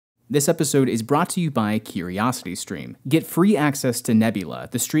This episode is brought to you by CuriosityStream. Get free access to Nebula,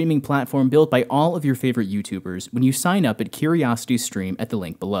 the streaming platform built by all of your favorite YouTubers, when you sign up at CuriosityStream at the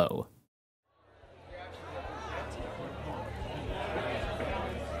link below.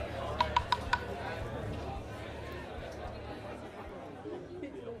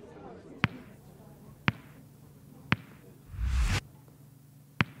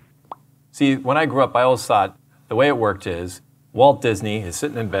 See, when I grew up, I always thought the way it worked is Walt Disney is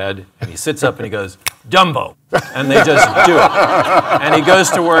sitting in bed, and he sits up and he goes, Dumbo, and they just do it. And he goes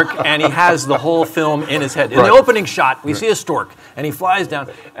to work, and he has the whole film in his head. In the opening shot, we see a stork, and he flies down.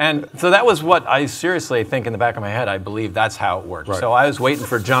 And so that was what I seriously think in the back of my head, I believe that's how it worked. So I was waiting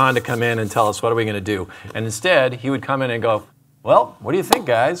for John to come in and tell us, what are we going to do? And instead, he would come in and go, well, what do you think,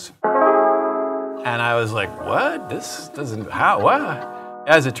 guys? And I was like, what? This doesn't, how, what?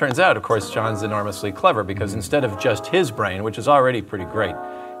 As it turns out, of course, John's enormously clever because instead of just his brain, which is already pretty great,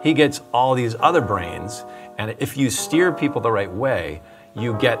 he gets all these other brains, and if you steer people the right way,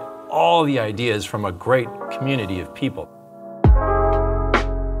 you get all the ideas from a great community of people.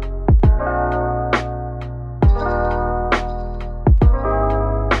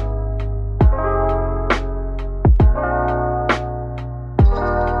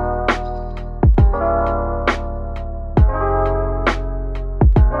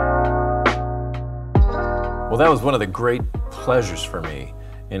 Well, that was one of the great pleasures for me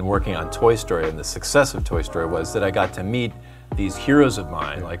in working on Toy Story, and the success of Toy Story was that I got to meet these heroes of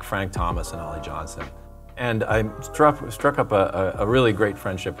mine like Frank Thomas and Ollie Johnson. And I struck up a really great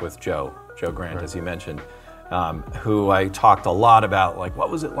friendship with Joe Grant, as you mentioned, who I talked a lot about, like, what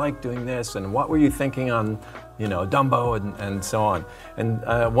was it like doing this, and what were you thinking on, you know, Dumbo and so on.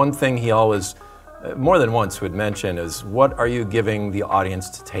 And one thing he always, more than once, would mention is, what are you giving the audience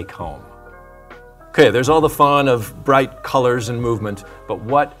to take home? Okay, there's all the fun of bright colors and movement, but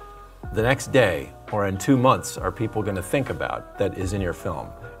what the next day or in 2 months are people going to think about that is in your film?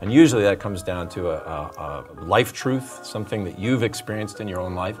 And usually that comes down to a life truth, something that you've experienced in your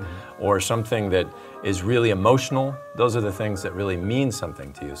own life, or something that is really emotional. Those are the things that really mean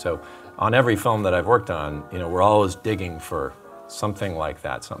something to you. So on every film that I've worked on, you know, we're always digging for something like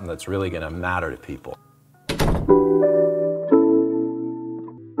that, something that's really going to matter to people.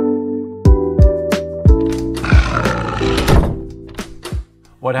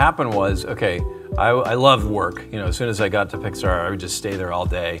 What happened was, okay, I loved work. You know, as soon as I got to Pixar, I would just stay there all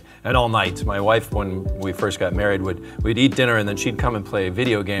day and all night. My wife, when we first got married, we'd eat dinner and then she'd come and play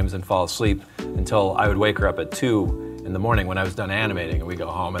video games and fall asleep until I would wake her up at 2 in the morning when I was done animating, and we'd go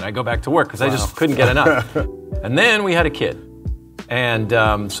home and I'd go back to work because I just couldn't get enough. And then we had a kid.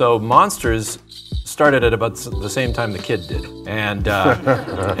 And so Monsters started at about the same time the kid did. And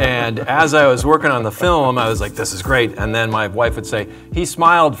as I was working on the film, I was like, this is great. And then my wife would say, he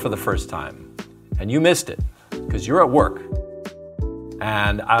smiled for the first time, and you missed it because you're at work.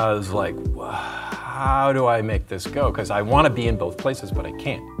 And I was like, how do I make this go? Because I want to be in both places, but I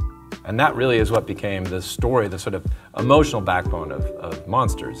can't. And that really is what became the story, the sort of emotional backbone of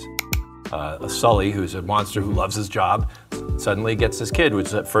Monsters. Sully, who's a monster who loves his job, suddenly gets his kid, which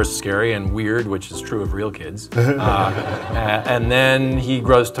is at first scary and weird, which is true of real kids. And then he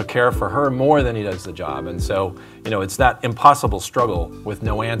grows to care for her more than he does the job. And so, you know, it's that impossible struggle with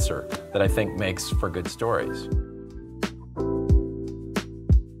no answer that I think makes for good stories.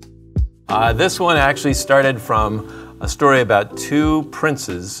 This one actually started from a story about 2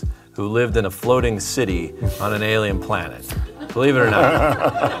 princes who lived in a floating city on an alien planet. Believe it or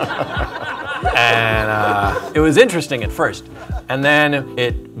not. And it was interesting at first. And then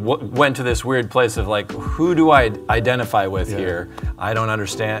it went to this weird place of like, who do I identify with here? I don't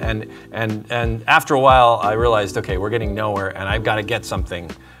understand. And after a while, I realized, okay, we're getting nowhere, and I've got to get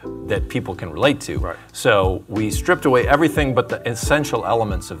something that people can relate to. So we stripped away everything but the essential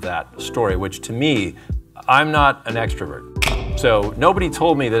elements of that story, which to me, I'm not an extrovert. So nobody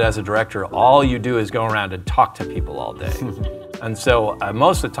told me that as a director, all you do is go around and talk to people all day. And so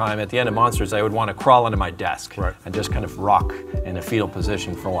most of the time, at the end of Monsters, I would want to crawl into my desk and just kind of rock in a fetal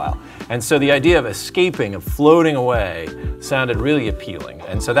position for a while. And so the idea of escaping, of floating away, sounded really appealing.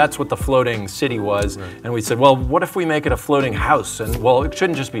 And so that's what the floating city was. And we said, well, what if we make it a floating house? And well, it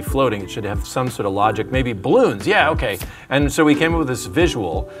shouldn't just be floating, it should have some sort of logic, maybe balloons, yeah, okay. And so we came up with this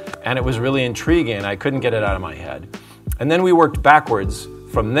visual, and it was really intriguing. I couldn't get it out of my head. And then we worked backwards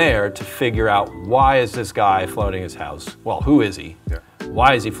from there to figure out, why is this guy floating his house? Well, who is he?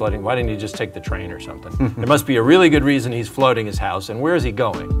 Why is he floating? Why didn't he just take the train or something? There must be a really good reason he's floating his house, and where is he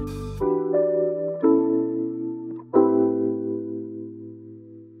going?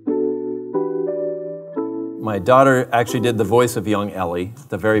 My daughter actually did the voice of young Ellie at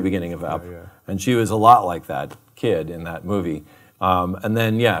the very beginning of Up, and she was a lot like that kid in that movie. And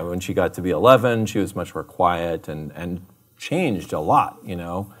then, yeah, when she got to be 11, she was much more quiet and changed a lot, you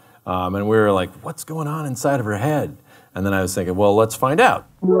know. And we were like, what's going on inside of her head? And then I was thinking, well, let's find out.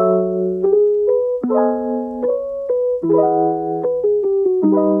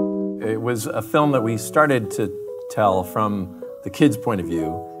 It was a film that we started to tell from the kids' point of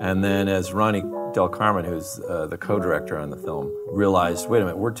view, and then as Ronnie Del Carmen, who's the co-director on the film, realized, wait a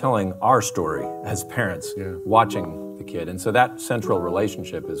minute, we're telling our story as parents watching the kid. And so that central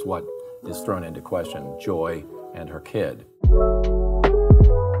relationship is what is thrown into question, Joy and her kid.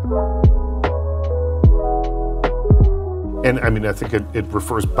 And I mean, I think it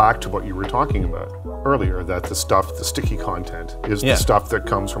refers back to what you were talking about earlier, that the sticky content is the stuff that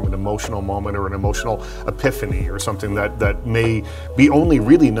comes from an emotional moment or an emotional epiphany or something that may be only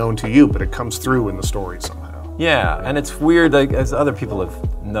really known to you, but it comes through in the story somehow. Yeah, and it's weird, like, as other people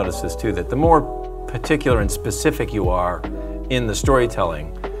have noticed this too, that the more particular and specific you are in the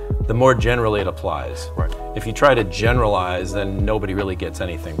storytelling, the more generally it applies. Right. If you try to generalize, then nobody really gets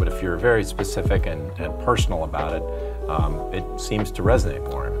anything. But if you're very specific and personal about it, it seems to resonate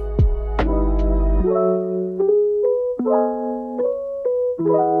more.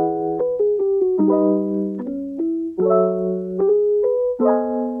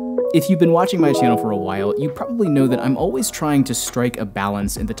 If you've been watching my channel for a while, you probably know that I'm always trying to strike a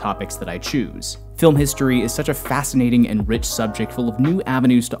balance in the topics that I choose. Film history is such a fascinating and rich subject full of new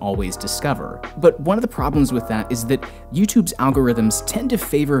avenues to always discover. But one of the problems with that is that YouTube's algorithms tend to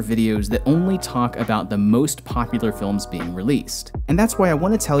favor videos that only talk about the most popular films being released. And that's why I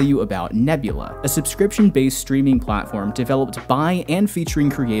want to tell you about Nebula, a subscription-based streaming platform developed by and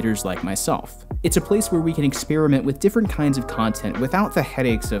featuring creators like myself. It's a place where we can experiment with different kinds of content without the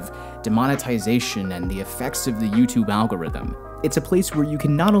headaches of demonetization and the effects of the YouTube algorithm. It's a place where you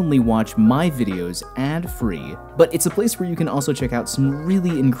can not only watch my videos ad-free, but it's a place where you can also check out some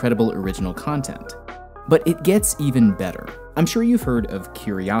really incredible original content. But it gets even better. I'm sure you've heard of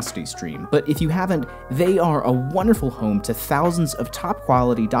CuriosityStream, but if you haven't, they are a wonderful home to thousands of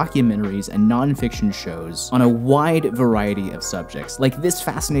top-quality documentaries and non-fiction shows on a wide variety of subjects, like this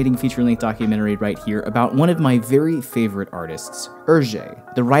fascinating feature-length documentary right here about one of my very favorite artists,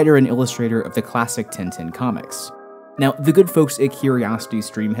 Hergé, the writer and illustrator of the classic Tintin comics. Now, the good folks at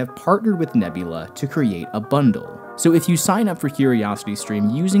CuriosityStream have partnered with Nebula to create a bundle. So if you sign up for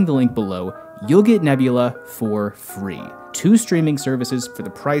CuriosityStream using the link below, you'll get Nebula for free. 2 streaming services for the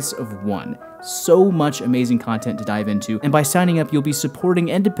price of 1. So much amazing content to dive into, and by signing up, you'll be supporting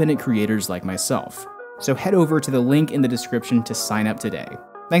independent creators like myself. So head over to the link in the description to sign up today.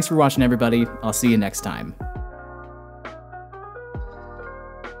 Thanks for watching, everybody. I'll see you next time.